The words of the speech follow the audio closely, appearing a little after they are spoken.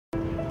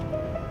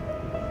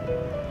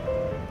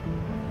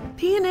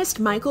Pianist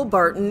Michael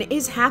Barton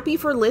is happy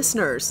for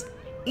listeners,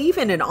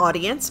 even an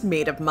audience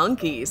made of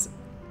monkeys.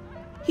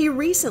 He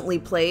recently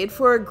played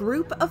for a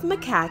group of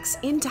macaques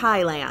in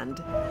Thailand.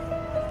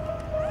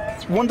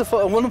 It's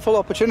a wonderful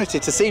opportunity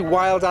to see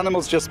wild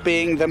animals just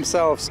being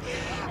themselves.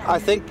 I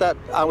think that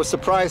I was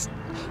surprised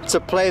to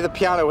play the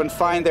piano and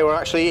find they were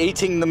actually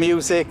eating the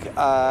music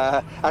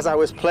as I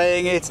was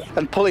playing it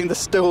and pulling the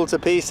stool to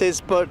pieces.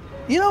 But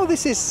you know,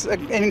 this is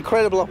an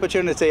incredible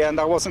opportunity, and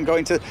I wasn't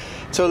going to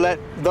let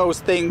those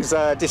things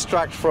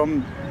distract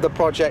from the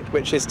project,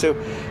 which is to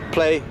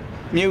play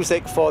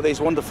music for these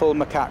wonderful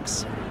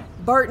macaques.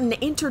 Barton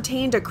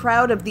entertained a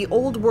crowd of the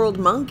old world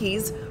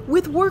monkeys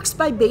with works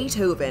by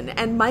Beethoven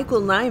and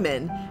Michael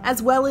Nyman,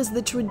 as well as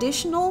the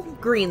traditional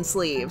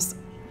greensleeves.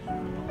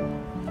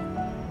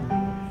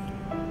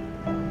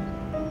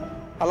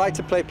 I like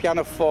to play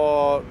piano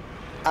for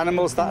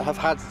animals that have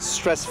had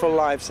stressful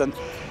lives, and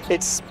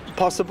it's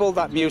possible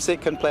that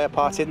music can play a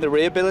part in the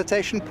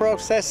rehabilitation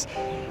process.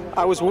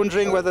 I was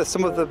wondering whether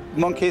some of the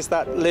monkeys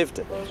that lived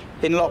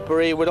in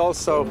Lopburi would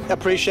also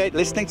appreciate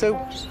listening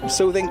to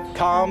soothing,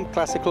 calm,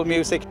 classical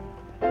music.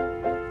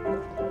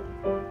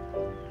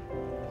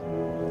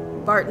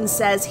 Barton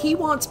says he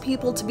wants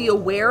people to be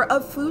aware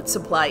of food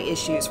supply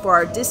issues for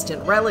our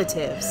distant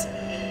relatives.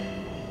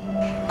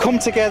 Come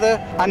together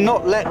and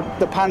not let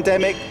the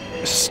pandemic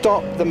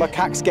stop the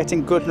macaques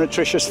getting good,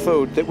 nutritious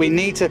food. That we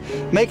need to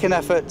make an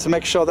effort to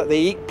make sure that they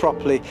eat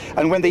properly.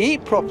 And when they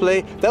eat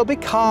properly, they'll be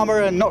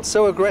calmer and not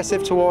so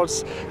aggressive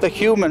towards the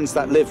humans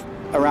that live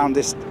around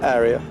this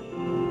area.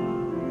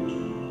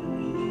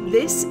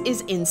 This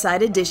is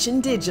Inside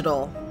Edition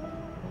Digital.